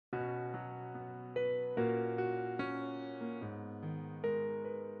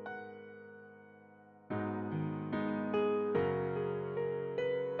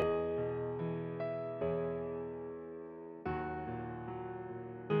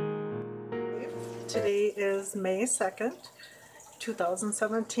Today is May 2nd,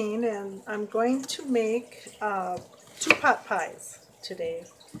 2017, and I'm going to make 2 pot pies today.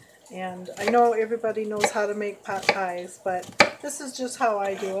 And I know everybody knows how to make pot pies, but this is just how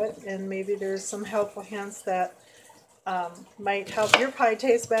I do it, and maybe there's some helpful hints that might help your pie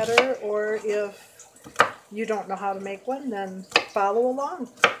taste better, or if you don't know how to make one, then follow along.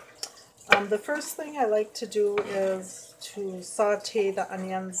 The first thing I like to do is to saute the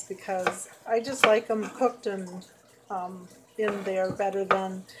onions because I just like them cooked and in there better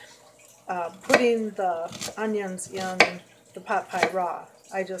than putting the onions in the pot pie raw.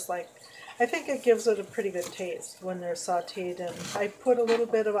 I think it gives it a pretty good taste when they're sauteed, and I put a little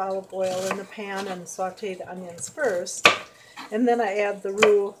bit of olive oil in the pan and saute the onions first, and then I add the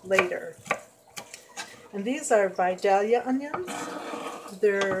roux later. And these are Vidalia onions.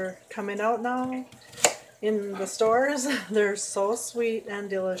 They're coming out now in the stores. They're so sweet and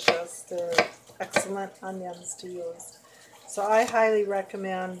delicious. They're excellent onions to use. So I highly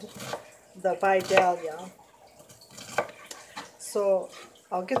recommend the Vidalia. So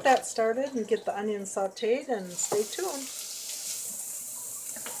I'll get that started and get the onions sauteed, and stay tuned.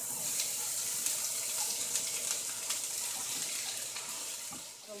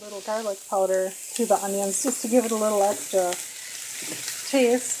 A little garlic powder to the onions just to give it a little extra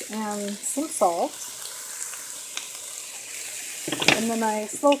taste, and some salt. And then I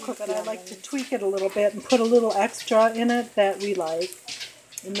slow cook it. I like to tweak it a little bit and put a little extra in it that we like.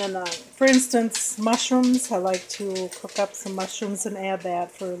 And then, for instance, mushrooms. I like to cook up some mushrooms and add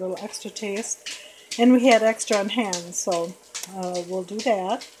that for a little extra taste. And we had extra on hand, so we'll do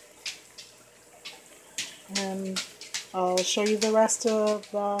that. And I'll show you the rest of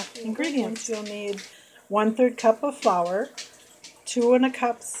the ingredients. You'll need 1/3 cup of flour, 2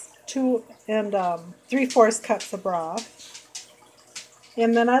 3/4 cups of broth.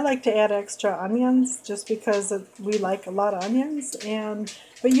 And then I like to add extra onions just because we like a lot of onions.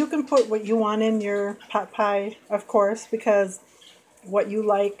 But you can put what you want in your pot pie, of course, because what you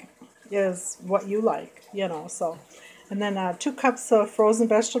like is what you like, you know. So, and then 2 cups of frozen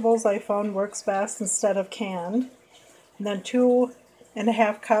vegetables I found works best instead of canned. And then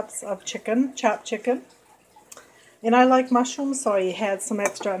 2.5 cups of chicken, chopped chicken. And I like mushrooms, so I had some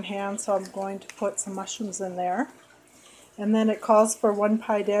extra on hand, so I'm going to put some mushrooms in there. And then it calls for 1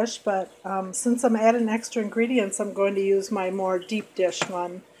 pie dish, but since I'm adding extra ingredients, I'm going to use my more deep dish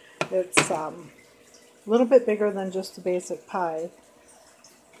one. It's a little bit bigger than just a basic pie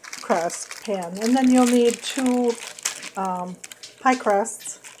crust pan. And then you'll need 2 pie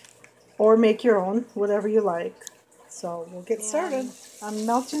crusts, or make your own, whatever you like. So we'll get started. I'm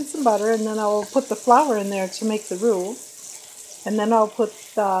melting some butter, and then I'll put the flour in there to make the roux. And then I'll put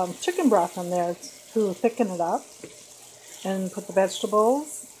the chicken broth in there to thicken it up. And put the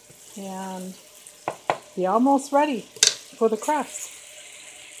vegetables, and be almost ready for the crust.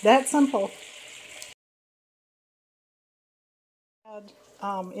 That simple. Add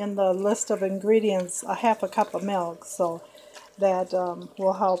in the list of ingredients 1/2 cup of milk, so that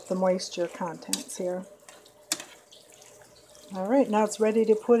will help the moisture contents here. Alright, now it's ready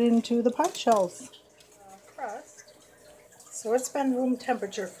to put into the pie shells. Crust. So it's been room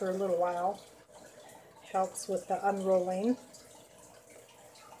temperature for a little while. Helps with the unrolling.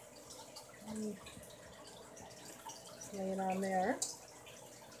 Lay it on there.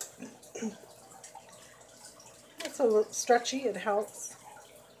 It's a little stretchy. It helps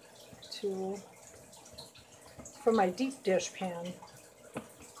for my deep dish pan.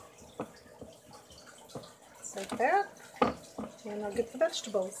 Just like that. And I'll get the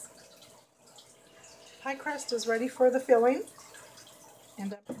vegetables. Pie crust is ready for the filling.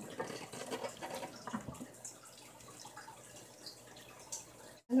 And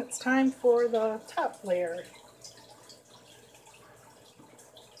it's time for the top layer.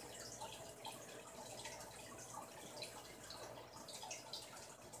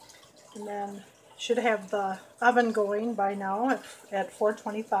 And then should have the oven going by now at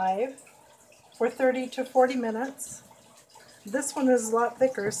 425 for 30 to 40 minutes. This one is a lot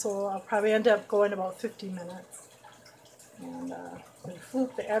thicker, so I'll probably end up going about 50 minutes. And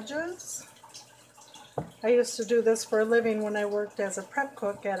flute the edges. I used to do this for a living when I worked as a prep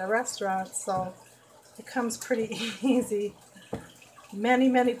cook at a restaurant, so it comes pretty easy.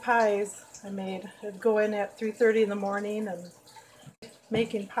 Many pies I made. I'd go in at 3:30 in the morning, and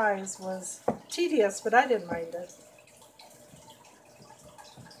making pies was tedious, but I didn't mind it.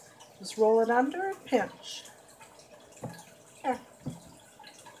 Just roll it under and pinch. There.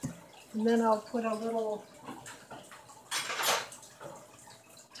 And then I'll put a little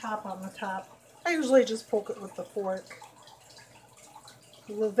top on the top. I usually just poke it with the fork.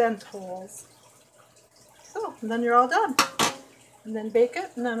 The vent holes. and then you're all done. And then bake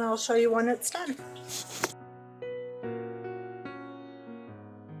it, and then I'll show you when it's done.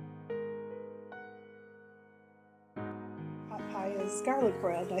 Pot pie is garlic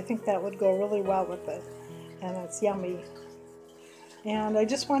bread. I think that would go really well with it, and it's yummy. And I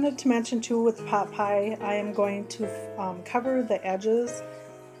just wanted to mention too, with pot pie, I am going to cover the edges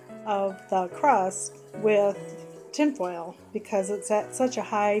of the crust with tin foil because it's at such a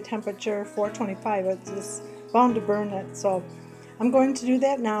high temperature, 425, it's just bound to burn it. So I'm going to do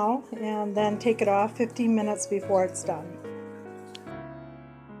that now and then take it off 15 minutes before it's done.